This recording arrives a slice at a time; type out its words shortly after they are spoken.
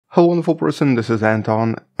Hello wonderful person, this is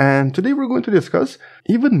Anton, and today we're going to discuss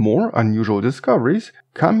even more unusual discoveries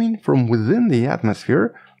coming from within the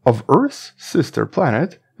atmosphere of Earth's sister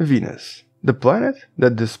planet, Venus. The planet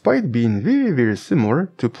that, despite being very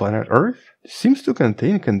similar to planet Earth, seems to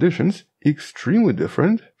contain conditions extremely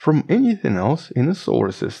different from anything else in the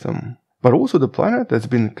solar system. But also the planet that's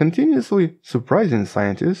been continuously surprising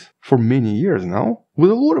scientists for many years now,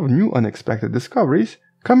 with a lot of new unexpected discoveries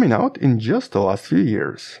coming out in just the last few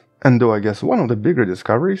years. And though I guess one of the bigger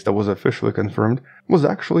discoveries that was officially confirmed was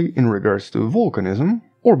actually in regards to volcanism,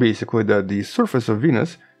 or basically that the surface of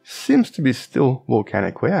Venus seems to be still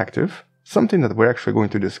volcanically active, something that we're actually going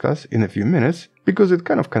to discuss in a few minutes because it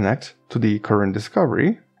kind of connects to the current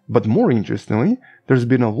discovery. But more interestingly, there's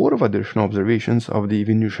been a lot of additional observations of the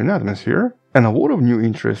Venusian atmosphere and a lot of new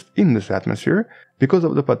interest in this atmosphere because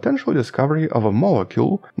of the potential discovery of a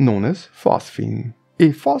molecule known as phosphine.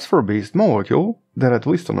 A phosphor-based molecule that, at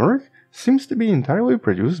least on Earth, seems to be entirely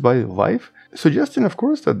produced by life, suggesting of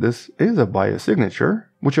course that this is a biosignature,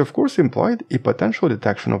 which of course implied a potential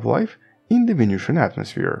detection of life in the Venusian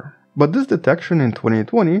atmosphere. But this detection in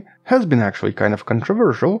 2020 has been actually kind of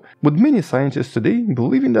controversial, with many scientists today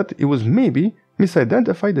believing that it was maybe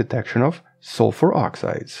misidentified detection of sulfur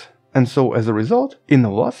oxides. And so as a result, in the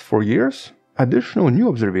last 4 years, additional new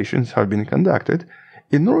observations have been conducted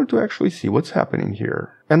in order to actually see what's happening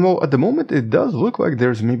here. And while at the moment it does look like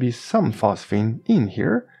there's maybe some phosphine in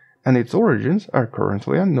here, and its origins are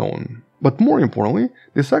currently unknown. But more importantly,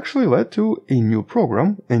 this actually led to a new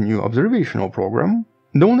program, a new observational program,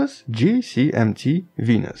 known as JCMT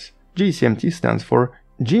Venus. JCMT stands for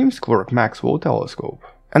James Clerk Maxwell Telescope.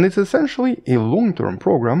 And it's essentially a long-term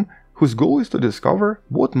program whose goal is to discover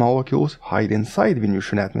what molecules hide inside the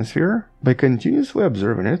Venusian atmosphere by continuously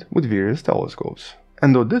observing it with various telescopes.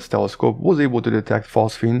 And though this telescope was able to detect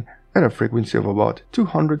phosphine at a frequency of about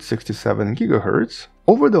 267 GHz,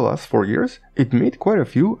 over the last 4 years it made quite a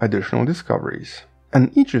few additional discoveries.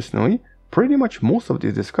 And interestingly, pretty much most of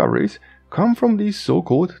these discoveries come from the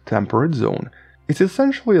so-called temperate zone. It's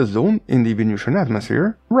essentially a zone in the Venusian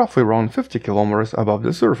atmosphere, roughly around 50 kilometers above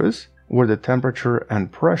the surface, where the temperature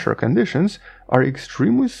and pressure conditions are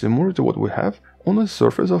extremely similar to what we have on the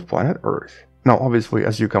surface of planet Earth. Now obviously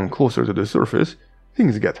as you come closer to the surface,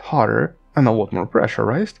 things get hotter and a lot more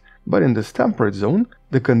pressurized, but in this temperate zone,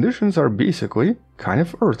 the conditions are basically kind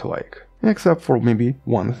of Earth-like, except for maybe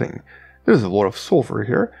one thing. There's a lot of sulfur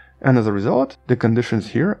here, and as a result, the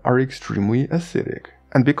conditions here are extremely acidic.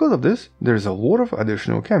 And because of this, there's a lot of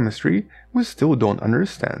additional chemistry we still don't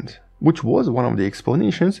understand, which was one of the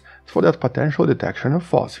explanations for that potential detection of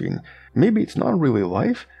phosphine. Maybe it's not really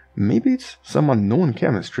life, maybe it's some unknown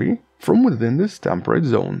chemistry from within this temperate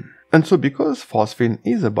zone. And so because phosphine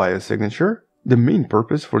is a biosignature, the main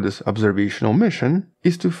purpose for this observational mission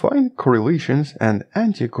is to find correlations and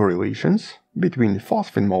anti-correlations between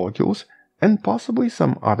phosphine molecules and possibly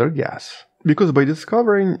some other gas. Because by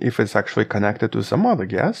discovering if it's actually connected to some other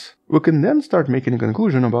gas, we can then start making a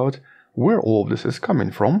conclusion about where all of this is coming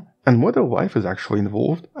from and whether life is actually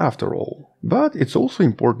involved after all. But it's also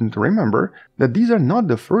important to remember that these are not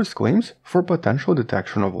the first claims for potential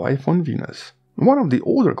detection of life on Venus. One of the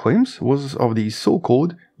older claims was of the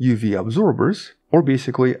so-called UV absorbers, or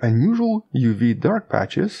basically unusual UV dark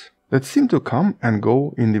patches that seem to come and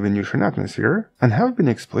go in the Venusian atmosphere and have been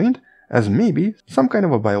explained as maybe some kind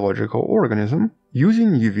of a biological organism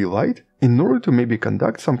using UV light in order to maybe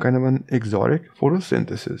conduct some kind of an exotic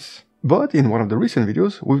photosynthesis. But in one of the recent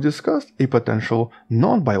videos, we've discussed a potential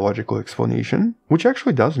non-biological explanation, which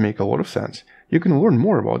actually does make a lot of sense. You can learn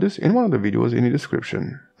more about this in one of the videos in the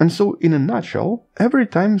description. And so, in a nutshell, every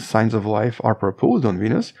time signs of life are proposed on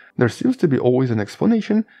Venus, there seems to be always an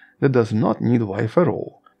explanation that does not need life at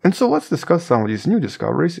all. And so let's discuss some of these new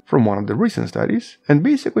discoveries from one of the recent studies, and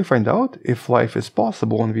basically find out if life is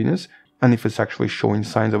possible on Venus, and if it's actually showing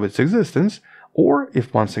signs of its existence, or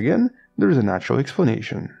if once again, there is a natural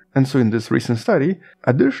explanation. And so in this recent study,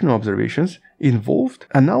 additional observations involved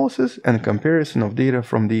analysis and comparison of data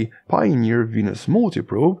from the Pioneer Venus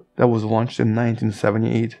multiprobe that was launched in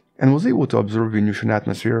 1978 and was able to observe Venusian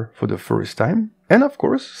atmosphere for the first time, and of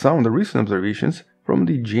course some of the recent observations from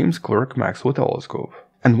the James Clerk Maxwell Telescope.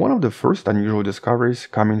 And one of the first unusual discoveries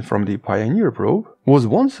coming from the Pioneer probe was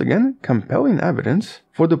once again compelling evidence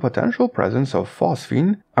for the potential presence of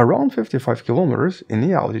phosphine around 55 kilometers in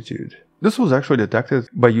the altitude. This was actually detected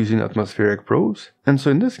by using atmospheric probes, and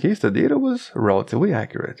so in this case the data was relatively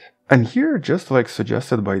accurate. And here, just like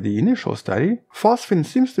suggested by the initial study, phosphine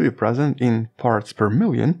seems to be present in parts per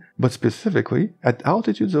million, but specifically at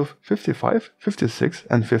altitudes of 55, 56,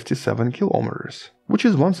 and 57 kilometers, which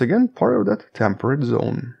is once again part of that temperate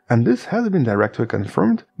zone. And this has been directly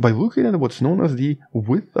confirmed by looking at what's known as the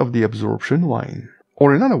width of the absorption line.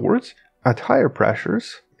 Or in other words, at higher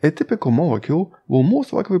pressures, a typical molecule will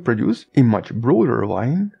most likely produce a much broader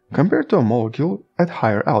line compared to a molecule at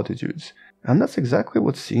higher altitudes. And that's exactly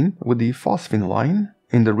what's seen with the phosphine line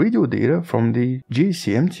in the radio data from the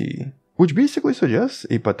JCMT, which basically suggests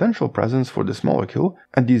a potential presence for this molecule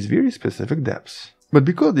at these very specific depths. But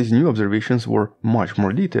because these new observations were much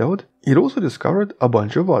more detailed, it also discovered a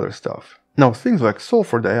bunch of other stuff. Now, things like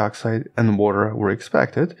sulfur dioxide and water were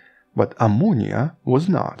expected, but ammonia was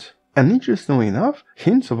not. And interestingly enough,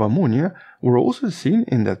 hints of ammonia were also seen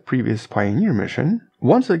in that previous Pioneer mission,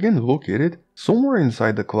 once again located somewhere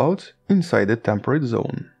inside the clouds, inside the temperate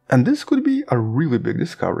zone. And this could be a really big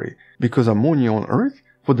discovery, because ammonia on Earth,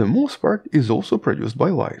 for the most part, is also produced by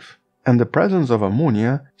life. And the presence of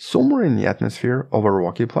ammonia somewhere in the atmosphere of a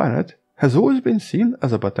rocky planet has always been seen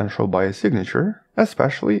as a potential biosignature,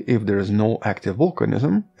 especially if there is no active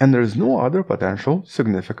volcanism and there is no other potential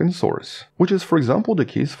significant source, which is for example the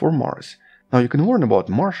case for Mars. Now you can learn about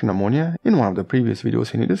Martian ammonia in one of the previous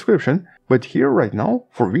videos in the description, but here right now,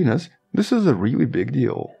 for Venus, this is a really big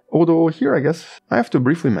deal. Although here I guess I have to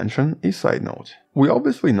briefly mention a side note. We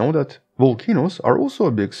obviously know that volcanoes are also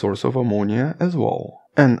a big source of ammonia as well.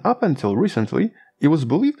 And up until recently, it was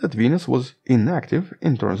believed that Venus was inactive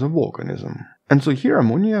in terms of volcanism. And so here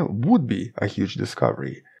ammonia would be a huge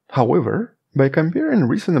discovery. However, by comparing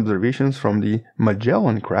recent observations from the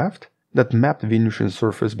Magellan craft that mapped Venusian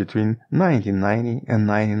surface between 1990 and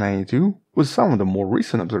 1992 with some of the more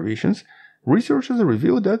recent observations, researchers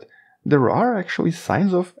revealed that there are actually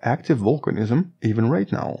signs of active volcanism even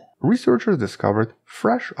right now. Researchers discovered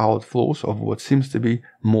fresh outflows of what seems to be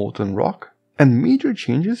molten rock and major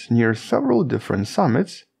changes near several different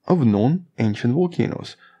summits of known ancient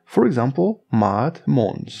volcanoes, for example Maat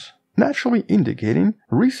Mons, naturally indicating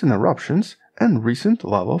recent eruptions and recent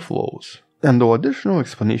lava flows. And though additional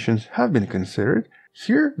explanations have been considered,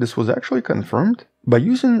 here this was actually confirmed by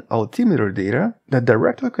using altimeter data that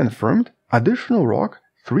directly confirmed additional rock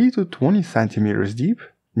 3 to 20 centimeters deep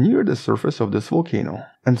near the surface of this volcano.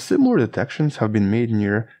 And similar detections have been made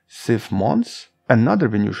near Sif Mons, another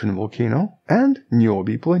Venusian volcano, and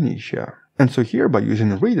Niobe Planitia. And so here, by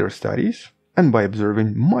using radar studies and by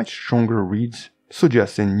observing much stronger reads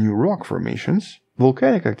suggesting new rock formations,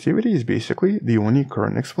 volcanic activity is basically the only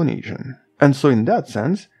current explanation. And so in that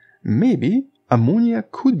sense, maybe ammonia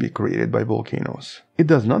could be created by volcanoes. It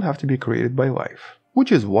does not have to be created by life,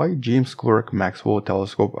 which is why James Clerk Maxwell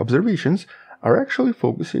Telescope observations are actually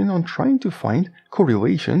focusing on trying to find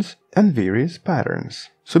correlations and various patterns.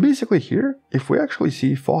 So basically here, if we actually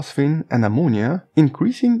see phosphine and ammonia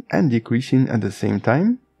increasing and decreasing at the same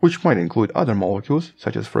time, which might include other molecules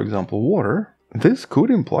such as for example water, this could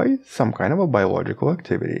imply some kind of a biological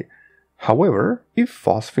activity. However, if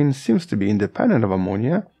phosphine seems to be independent of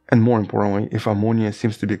ammonia, and more importantly if ammonia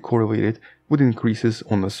seems to be correlated with increases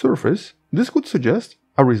on the surface, this could suggest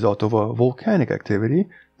a result of a volcanic activity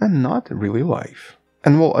and not really life.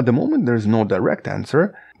 And well, at the moment there is no direct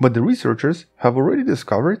answer, but the researchers have already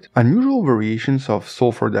discovered unusual variations of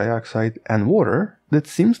sulfur dioxide and water that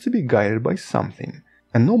seems to be guided by something,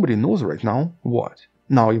 and nobody knows right now what.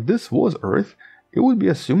 Now, if this was Earth, it would be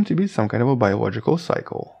assumed to be some kind of a biological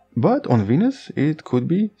cycle. But on Venus, it could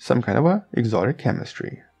be some kind of a exotic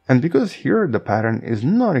chemistry. And because here the pattern is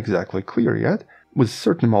not exactly clear yet, with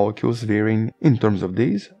certain molecules varying in terms of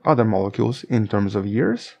days, other molecules in terms of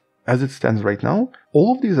years, as it stands right now,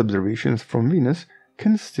 all of these observations from Venus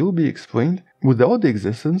can still be explained without the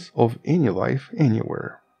existence of any life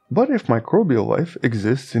anywhere. But if microbial life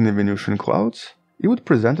exists in the Venusian clouds, it would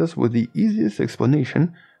present us with the easiest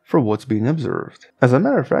explanation for what's being observed. As a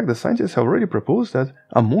matter of fact, the scientists have already proposed that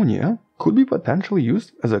ammonia could be potentially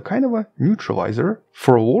used as a kind of a neutralizer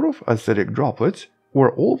for a lot of acidic droplets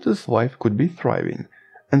where all of this life could be thriving.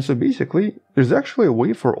 And so basically, there's actually a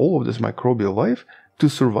way for all of this microbial life to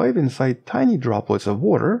survive inside tiny droplets of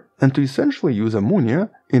water and to essentially use ammonia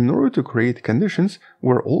in order to create conditions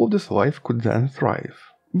where all of this life could then thrive.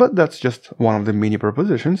 But that's just one of the many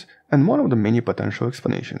propositions and one of the many potential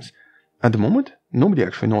explanations. At the moment, nobody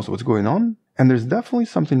actually knows what's going on, and there's definitely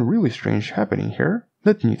something really strange happening here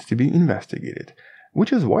that needs to be investigated,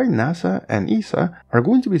 which is why NASA and ESA are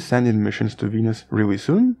going to be sending missions to Venus really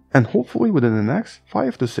soon, and hopefully within the next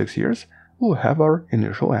 5 to 6 years, we'll have our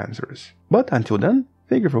initial answers. But until then,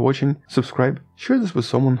 Thank you for watching, subscribe, share this with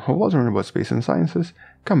someone who loves learning about space and sciences,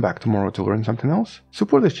 come back tomorrow to learn something else,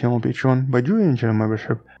 support this channel on Patreon by joining channel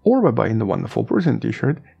membership or by buying the Wonderful Person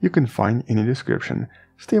t-shirt you can find in the description.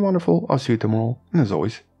 Stay wonderful, I'll see you tomorrow, and as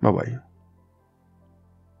always, bye bye.